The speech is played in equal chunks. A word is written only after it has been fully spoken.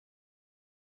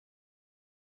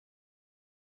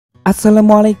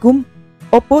Assalamualaikum.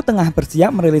 Oppo tengah bersiap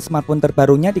merilis smartphone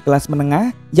terbarunya di kelas menengah,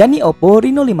 yakni Oppo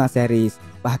Reno 5 series.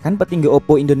 Bahkan petinggi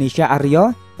Oppo Indonesia Aryo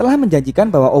telah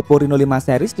menjanjikan bahwa Oppo Reno 5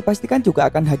 series dipastikan juga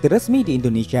akan hadir resmi di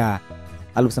Indonesia.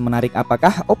 Lalu semenarik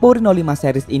apakah Oppo Reno 5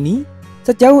 series ini?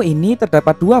 Sejauh ini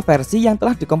terdapat dua versi yang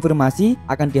telah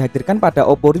dikonfirmasi akan dihadirkan pada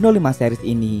Oppo Reno 5 series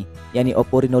ini, yakni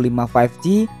Oppo Reno 5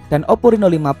 5G dan Oppo Reno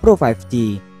 5 Pro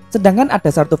 5G. Sedangkan ada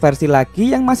satu versi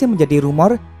lagi yang masih menjadi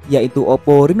rumor, yaitu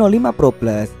Oppo Reno 5 Pro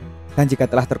Plus. Dan jika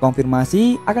telah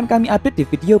terkonfirmasi, akan kami update di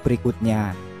video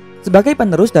berikutnya. Sebagai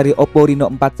penerus dari Oppo Reno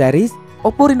 4 series,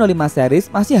 Oppo Reno 5 series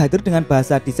masih hadir dengan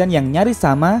bahasa desain yang nyaris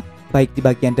sama, baik di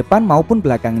bagian depan maupun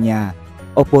belakangnya.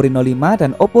 Oppo Reno 5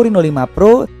 dan Oppo Reno 5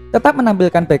 Pro tetap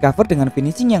menampilkan back cover dengan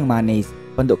finishing yang manis.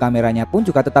 Bentuk kameranya pun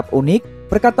juga tetap unik,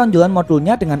 berkat tonjolan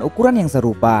modulnya dengan ukuran yang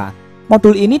serupa.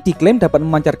 Modul ini diklaim dapat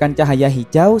memancarkan cahaya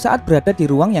hijau saat berada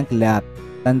di ruang yang gelap.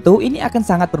 Tentu ini akan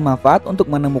sangat bermanfaat untuk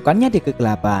menemukannya di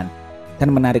kegelapan.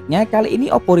 Dan menariknya, kali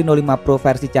ini Oppo Reno 5 Pro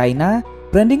versi China,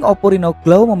 branding Oppo Reno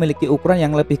Glow memiliki ukuran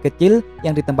yang lebih kecil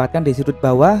yang ditempatkan di sudut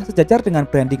bawah sejajar dengan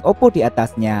branding Oppo di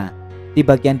atasnya. Di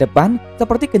bagian depan,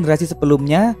 seperti generasi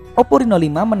sebelumnya, Oppo Reno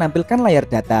 5 menampilkan layar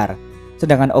datar.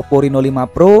 Sedangkan Oppo Reno 5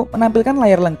 Pro menampilkan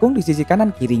layar lengkung di sisi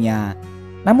kanan kirinya.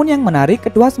 Namun yang menarik,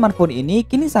 kedua smartphone ini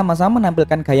kini sama-sama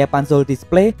menampilkan gaya pansel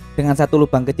display dengan satu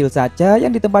lubang kecil saja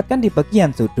yang ditempatkan di bagian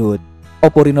sudut.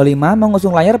 Oppo Reno 5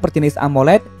 mengusung layar berjenis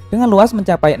AMOLED dengan luas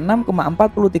mencapai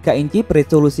 6,43 inci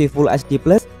beresolusi Full HD+,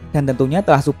 dan tentunya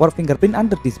telah support fingerprint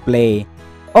under display.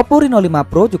 Oppo Reno 5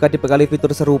 Pro juga dibekali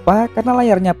fitur serupa karena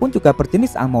layarnya pun juga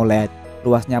berjenis AMOLED.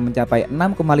 Luasnya mencapai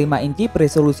 6,5 inci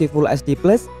beresolusi Full HD+,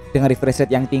 dengan refresh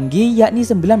rate yang tinggi yakni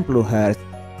 90 Hz.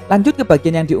 Lanjut ke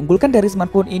bagian yang diunggulkan dari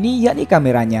smartphone ini yakni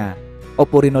kameranya.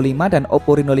 Oppo Reno 5 dan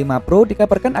Oppo Reno 5 Pro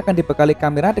dikabarkan akan dibekali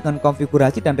kamera dengan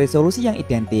konfigurasi dan resolusi yang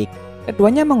identik.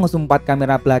 Keduanya mengusung 4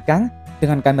 kamera belakang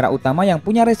dengan kamera utama yang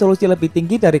punya resolusi lebih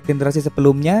tinggi dari generasi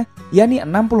sebelumnya yakni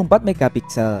 64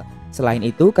 megapiksel. Selain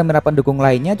itu, kamera pendukung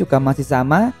lainnya juga masih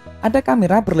sama, ada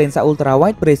kamera berlensa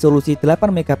ultrawide beresolusi 8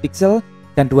 megapiksel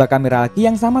dan dua kamera lagi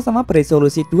yang sama-sama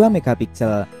beresolusi 2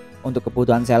 megapiksel. Untuk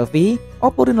kebutuhan selfie,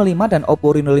 Oppo Reno 5 dan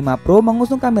Oppo Reno 5 Pro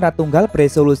mengusung kamera tunggal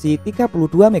beresolusi 32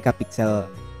 megapiksel.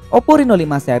 Oppo Reno 5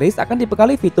 series akan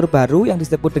dibekali fitur baru yang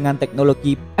disebut dengan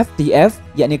teknologi FDF,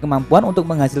 yakni kemampuan untuk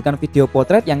menghasilkan video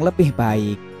potret yang lebih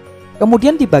baik.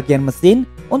 Kemudian di bagian mesin,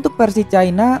 untuk versi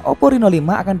China, Oppo Reno 5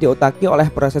 akan diotaki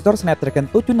oleh prosesor Snapdragon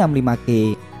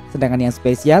 765G. Sedangkan yang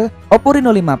spesial, Oppo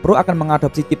Reno 5 Pro akan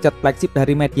mengadopsi chipset flagship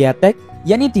dari MediaTek,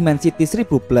 yakni Dimensity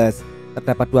 1000 Plus.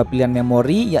 Terdapat dua pilihan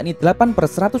memori, yakni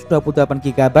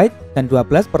 8/128GB dan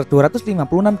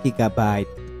 12/256GB.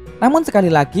 Namun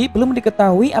sekali lagi, belum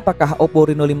diketahui apakah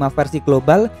Oppo Reno 5 versi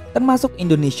global termasuk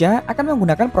Indonesia akan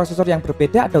menggunakan prosesor yang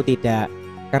berbeda atau tidak.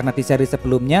 Karena di seri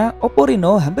sebelumnya, Oppo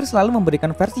Reno hampir selalu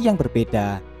memberikan versi yang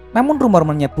berbeda. Namun rumor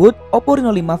menyebut Oppo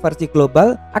Reno 5 versi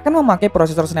global akan memakai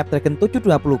prosesor Snapdragon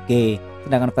 720G,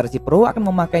 sedangkan versi Pro akan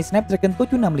memakai Snapdragon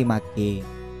 765G.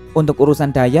 Untuk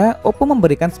urusan daya, Oppo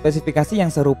memberikan spesifikasi yang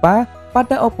serupa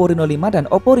pada Oppo Reno 5 dan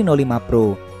Oppo Reno 5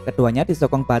 Pro. Keduanya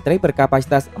disokong baterai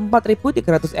berkapasitas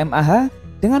 4300 mAh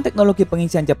dengan teknologi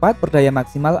pengisian cepat berdaya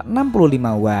maksimal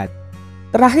 65 Watt.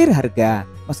 Terakhir harga,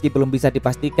 meski belum bisa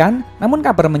dipastikan, namun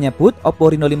kabar menyebut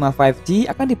Oppo Reno 5 5G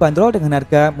akan dibanderol dengan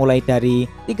harga mulai dari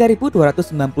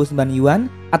 3.299 yuan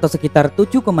atau sekitar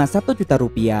 7,1 juta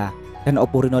rupiah. Dan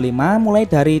Oppo Reno 5 mulai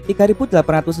dari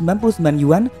 3.899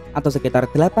 yuan atau sekitar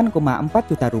 8,4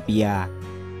 juta rupiah.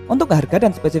 Untuk harga dan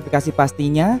spesifikasi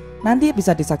pastinya nanti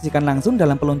bisa disaksikan langsung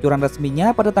dalam peluncuran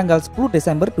resminya pada tanggal 10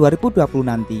 Desember 2020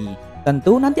 nanti.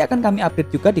 Tentu nanti akan kami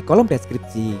update juga di kolom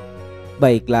deskripsi.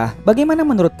 Baiklah, bagaimana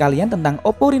menurut kalian tentang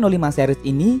Oppo Reno 5 series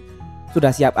ini? Sudah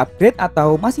siap upgrade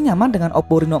atau masih nyaman dengan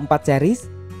Oppo Reno 4 series?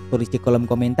 Tulis di kolom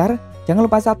komentar. Jangan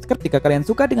lupa subscribe jika kalian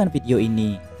suka dengan video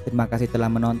ini. Terima kasih telah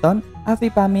menonton. Afi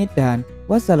pamit dan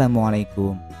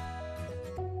wassalamualaikum.